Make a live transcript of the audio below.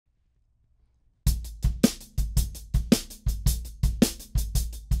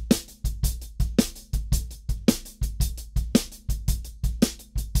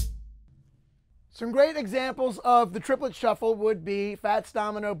Some great examples of the triplet shuffle would be Fats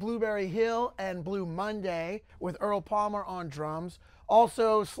Domino, Blueberry Hill, and Blue Monday with Earl Palmer on drums.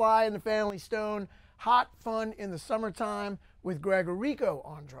 Also, Sly and the Family Stone, Hot Fun in the Summertime with Gregorico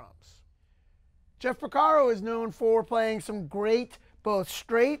on drums. Jeff Porcaro is known for playing some great both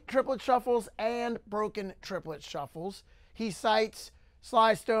straight triplet shuffles and broken triplet shuffles. He cites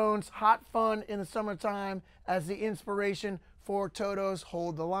Sly Stone's Hot Fun in the Summertime as the inspiration for Toto's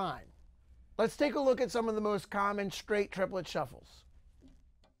Hold the Line. Let's take a look at some of the most common straight triplet shuffles.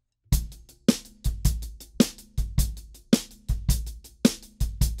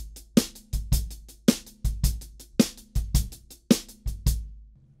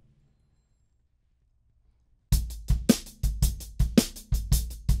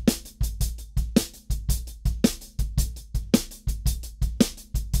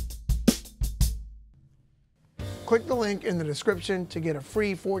 Click the link in the description to get a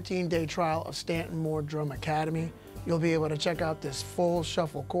free 14-day trial of Stanton Moore Drum Academy. You'll be able to check out this full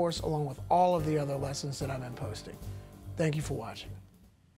shuffle course along with all of the other lessons that I've been posting. Thank you for watching.